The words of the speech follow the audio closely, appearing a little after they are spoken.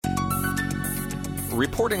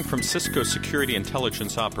Reporting from Cisco Security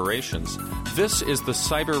Intelligence Operations, this is the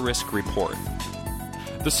Cyber Risk Report.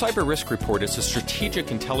 The Cyber Risk Report is a strategic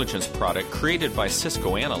intelligence product created by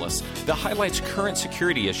Cisco analysts that highlights current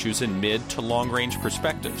security issues in mid to long-range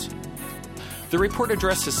perspectives. The report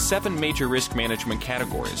addresses 7 major risk management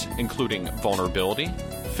categories, including vulnerability,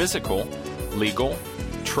 physical, legal,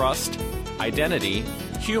 trust, identity,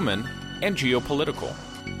 human, and geopolitical.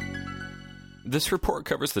 This report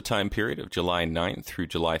covers the time period of July 9th through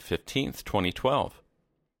July 15th, 2012.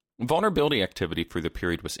 Vulnerability activity for the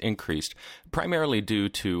period was increased, primarily due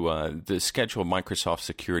to the scheduled Microsoft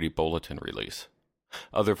Security Bulletin release.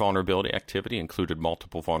 Other vulnerability activity included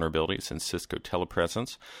multiple vulnerabilities in Cisco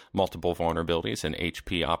Telepresence, multiple vulnerabilities in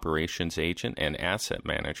HP Operations Agent and Asset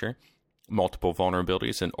Manager, multiple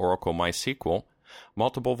vulnerabilities in Oracle MySQL,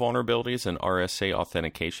 multiple vulnerabilities in RSA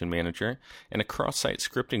Authentication Manager, and a cross-site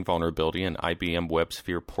scripting vulnerability in IBM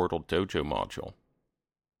WebSphere Portal Dojo module.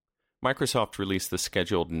 Microsoft released the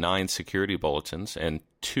scheduled 9 security bulletins and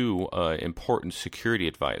 2 important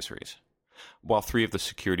security advisories. While 3 of the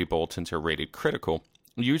security bulletins are rated critical,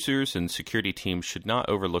 users and security teams should not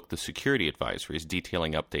overlook the security advisories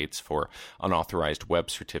detailing updates for unauthorized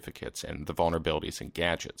web certificates and the vulnerabilities in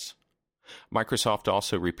gadgets. Microsoft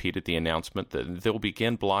also repeated the announcement that they'll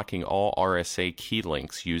begin blocking all RSA key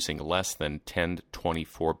links using less than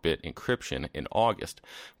 1024-bit encryption in August,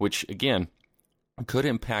 which, again, could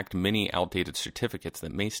impact many outdated certificates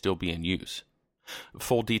that may still be in use.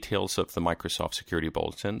 Full details of the Microsoft Security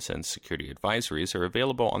Bulletins and Security Advisories are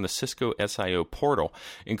available on the Cisco SIO portal,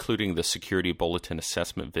 including the Security Bulletin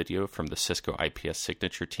Assessment video from the Cisco IPS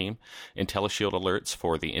Signature team, IntelliShield alerts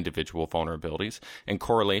for the individual vulnerabilities, and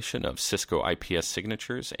correlation of Cisco IPS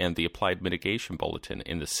signatures and the Applied Mitigation Bulletin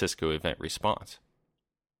in the Cisco Event Response.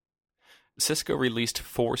 Cisco released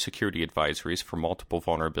 4 security advisories for multiple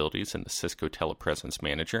vulnerabilities in the Cisco Telepresence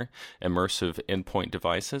Manager, immersive endpoint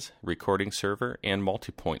devices, recording server, and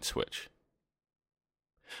multi-point switch.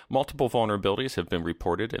 Multiple vulnerabilities have been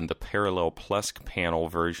reported in the Parallel Plesk panel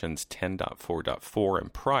versions 10.4.4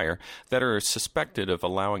 and prior that are suspected of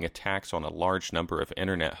allowing attacks on a large number of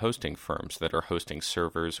internet hosting firms that are hosting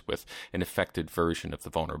servers with an affected version of the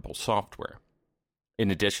vulnerable software. In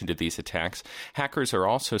addition to these attacks, hackers are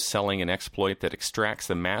also selling an exploit that extracts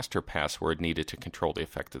the master password needed to control the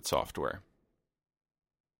affected software.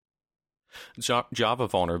 Java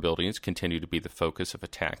vulnerabilities continue to be the focus of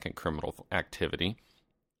attack and criminal activity.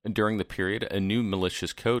 During the period, a new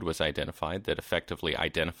malicious code was identified that effectively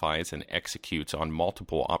identifies and executes on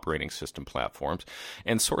multiple operating system platforms,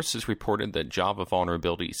 and sources reported that Java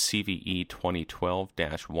vulnerability CVE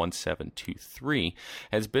 2012-1723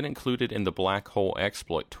 has been included in the Black Hole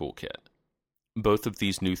Exploit Toolkit. Both of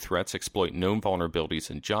these new threats exploit known vulnerabilities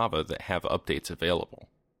in Java that have updates available.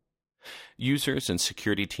 Users and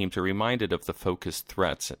security teams are reminded of the focused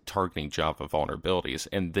threats targeting Java vulnerabilities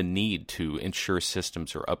and the need to ensure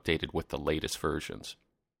systems are updated with the latest versions.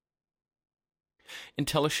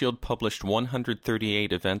 IntelliShield published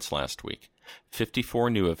 138 events last week, 54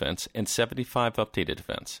 new events, and 75 updated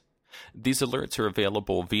events. These alerts are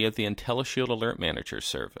available via the IntelliShield Alert Manager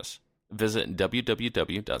service. Visit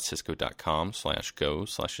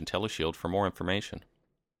www.cisco.com/go/IntelliShield for more information.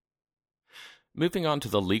 Moving on to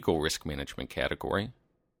the legal risk management category,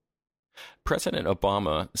 President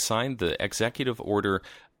Obama signed the executive order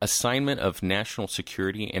Assignment of National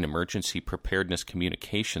Security and Emergency Preparedness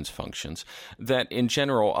Communications Functions that, in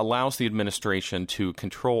general, allows the administration to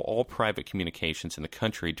control all private communications in the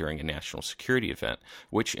country during a national security event,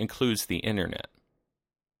 which includes the Internet.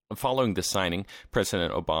 Following the signing,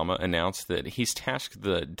 President Obama announced that he's tasked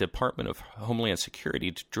the Department of Homeland Security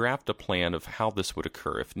to draft a plan of how this would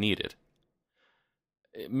occur if needed.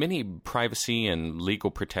 Many privacy and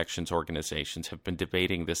legal protections organizations have been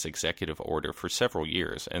debating this executive order for several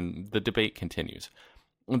years, and the debate continues.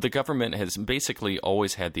 The government has basically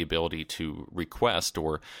always had the ability to request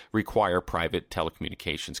or require private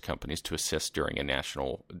telecommunications companies to assist during a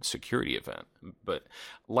national security event. But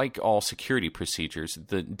like all security procedures,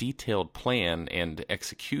 the detailed plan and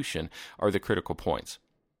execution are the critical points.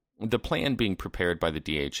 The plan being prepared by the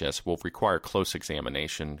DHS will require close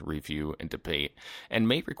examination, review, and debate, and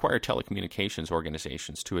may require telecommunications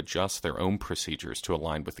organizations to adjust their own procedures to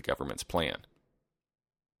align with the government's plan.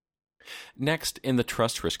 Next, in the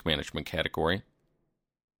trust risk management category,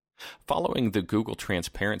 following the Google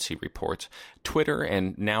transparency reports, Twitter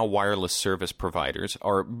and now wireless service providers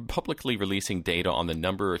are publicly releasing data on the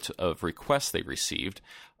number of requests they received,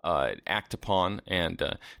 act upon,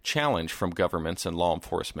 and challenge from governments and law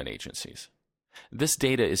enforcement agencies. This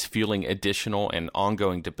data is fueling additional and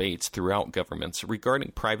ongoing debates throughout governments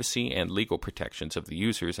regarding privacy and legal protections of the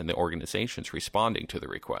users and the organizations responding to the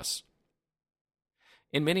requests.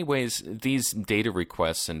 In many ways, these data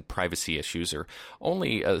requests and privacy issues are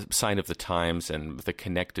only a sign of the times and the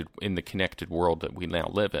connected world that we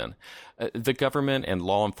now live in. The government and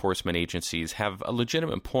law enforcement agencies have a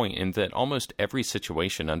legitimate point in that almost every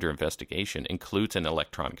situation under investigation includes an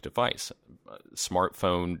electronic device, a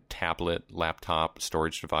smartphone, tablet, laptop,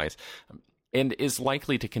 storage device, and is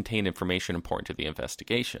likely to contain information important to the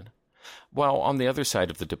investigation. While on the other side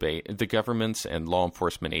of the debate, the governments and law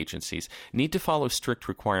enforcement agencies need to follow strict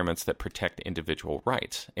requirements that protect individual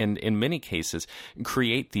rights, and in many cases,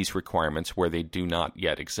 create these requirements where they do not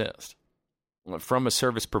yet exist. From a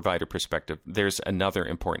service provider perspective, there's another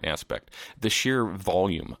important aspect. The sheer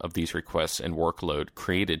volume of these requests and workload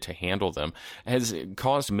created to handle them has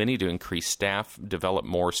caused many to increase staff, develop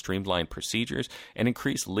more streamlined procedures, and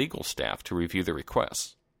increase legal staff to review the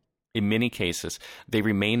requests. In many cases, they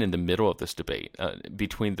remain in the middle of this debate,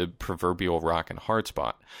 between the proverbial rock and hard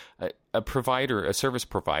spot. A service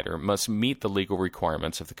provider, must meet the legal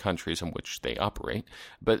requirements of the countries in which they operate,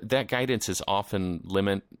 but that guidance is often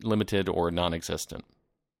limited or non-existent.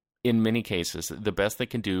 In many cases, the best they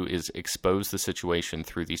can do is expose the situation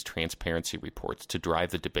through these transparency reports to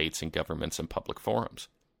drive the debates in governments and public forums.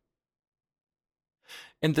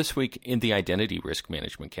 And this week, in the identity risk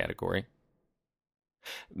management category,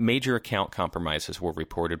 major account compromises were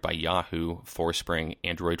reported by Yahoo, Forspring,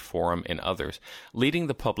 Android Forum, and others, leading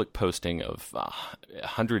the public posting of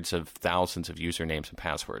hundreds of thousands of usernames and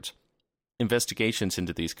passwords. Investigations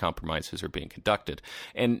into these compromises are being conducted,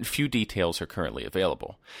 and few details are currently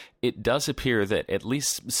available. It does appear that at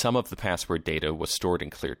least some of the password data was stored in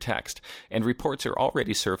clear text, and reports are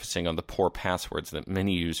already surfacing on the poor passwords that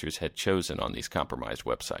many users had chosen on these compromised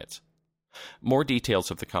websites. More details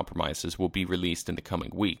of the compromises will be released in the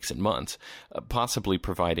coming weeks and months, possibly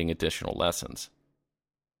providing additional lessons.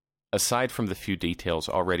 Aside from the few details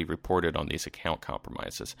already reported on these account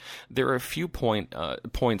compromises, there are a few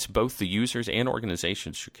points both the users and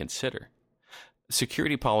organizations should consider.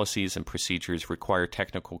 Security policies and procedures require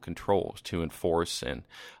technical controls to enforce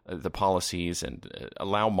the policies and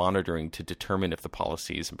allow monitoring to determine if the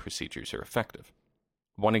policies and procedures are effective.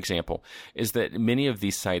 One example is that many of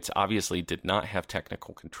these sites obviously did not have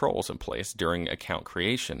technical controls in place during account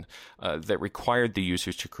creation that required the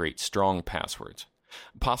users to create strong passwords.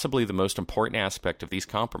 Possibly the most important aspect of these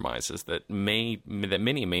compromises that many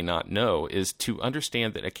may not know is to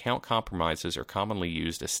understand that account compromises are commonly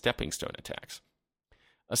used as stepping stone attacks.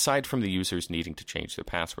 Aside from the users needing to change their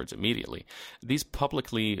passwords immediately, these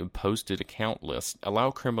publicly posted account lists allow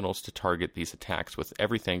criminals to target these attacks with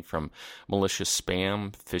everything from malicious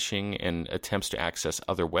spam, phishing, and attempts to access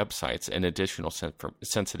other websites and additional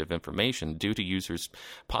sensitive information due to users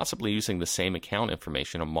possibly using the same account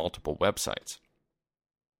information on multiple websites.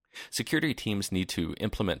 Security teams need to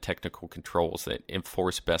implement technical controls that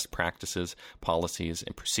enforce best practices, policies,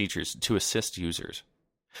 and procedures to assist users.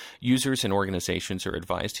 Users and organizations are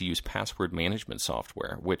advised to use password management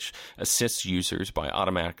software, which assists users by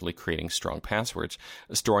automatically creating strong passwords,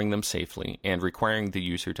 storing them safely, and requiring the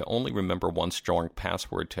user to only remember one strong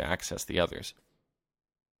password to access the others.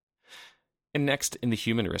 And next, in the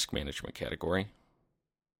human risk management category,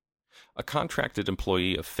 a contracted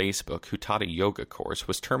employee of Facebook who taught a yoga course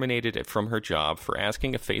was terminated from her job for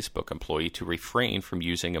asking a Facebook employee to refrain from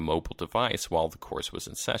using a mobile device while the course was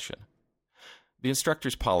in session. The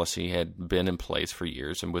instructor's policy had been in place for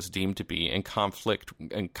years and was deemed to be in conflict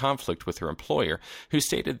with her employer, who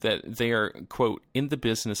stated that they are, quote, in the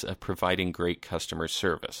business of providing great customer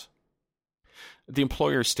service. The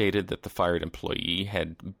employer stated that the fired employee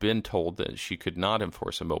had been told that she could not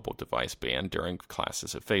enforce a mobile device ban during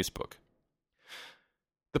classes of Facebook.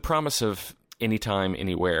 The promise of anytime,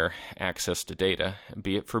 anywhere access to data,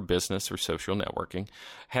 be it for business or social networking,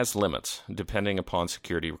 has limits depending upon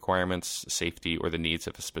security requirements, safety, or the needs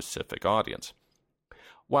of a specific audience.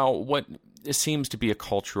 While what seems to be a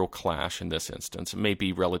cultural clash in this instance may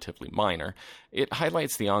be relatively minor, it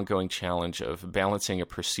highlights the ongoing challenge of balancing a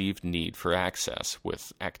perceived need for access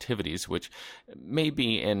with activities which may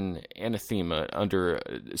be an anathema under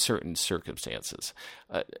certain circumstances.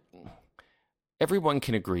 Everyone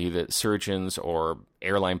can agree that surgeons or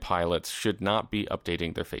airline pilots should not be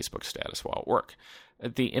updating their Facebook status while at work.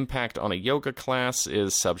 The impact on a yoga class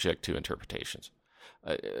is subject to interpretations.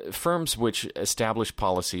 Firms which establish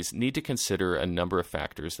policies need to consider a number of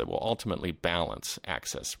factors that will ultimately balance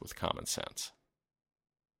access with common sense.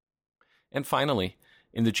 And finally,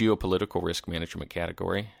 in the geopolitical risk management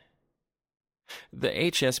category, The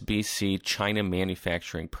HSBC China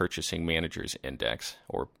Manufacturing Purchasing Managers Index,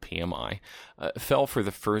 or PMI, fell for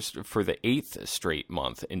the eighth straight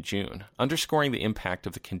month in June, underscoring the impact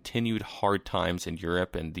of the continued hard times in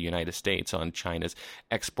Europe and the United States on China's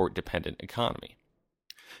export-dependent economy.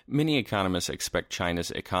 Many economists expect China's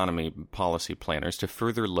economy policy planners to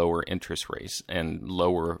further lower interest rates and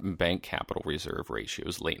lower bank capital reserve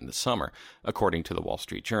ratios late in the summer, according to the Wall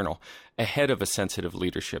Street Journal, ahead of a sensitive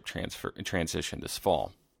leadership transition this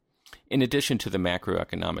fall. In addition to the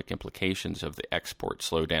macroeconomic implications of the export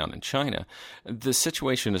slowdown in China, the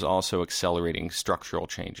situation is also accelerating structural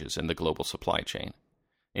changes in the global supply chain.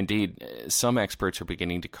 Indeed, some experts are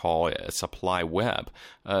beginning to call it a supply web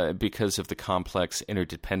because of the complex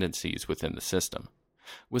interdependencies within the system.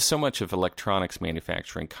 With so much of electronics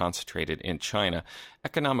manufacturing concentrated in China,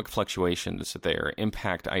 economic fluctuations there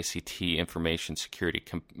impact ICT information security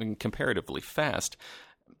comparatively fast.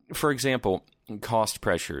 For example, cost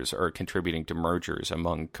pressures are contributing to mergers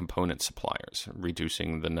among component suppliers,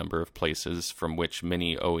 reducing the number of places from which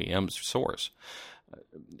many OEMs source.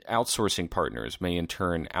 Outsourcing partners may in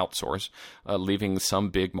turn outsource, leaving some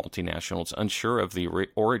big multinationals unsure of the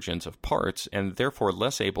origins of parts and therefore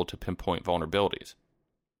less able to pinpoint vulnerabilities.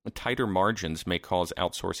 Tighter margins may cause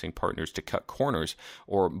outsourcing partners to cut corners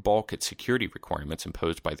or balk at security requirements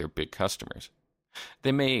imposed by their big customers.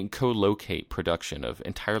 They may co-locate production of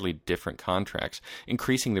entirely different contracts,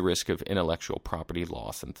 increasing the risk of intellectual property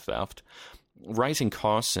loss and theft. Rising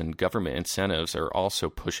costs and government incentives are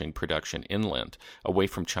also pushing production inland, away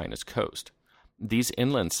from China's coast. These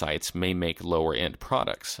inland sites may make lower-end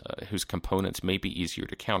products, whose components may be easier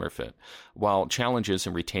to counterfeit, while challenges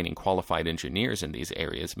in retaining qualified engineers in these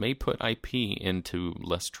areas may put IP into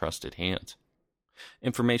less trusted hands.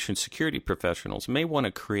 Information security professionals may want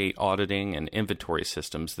to create auditing and inventory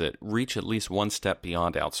systems that reach at least one step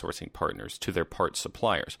beyond outsourcing partners to their parts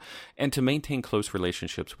suppliers, and to maintain close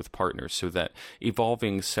relationships with partners so that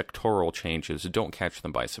evolving sectoral changes don't catch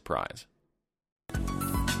them by surprise.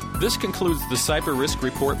 This concludes the Cyber Risk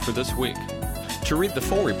Report for this week. To read the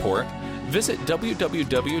full report, visit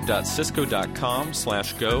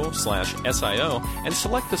www.cisco.com/go/SIO and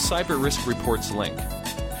select the Cyber Risk Reports link.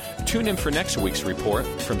 Tune in for next week's report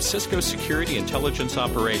from Cisco Security Intelligence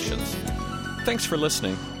Operations. Thanks for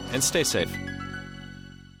listening, and stay safe.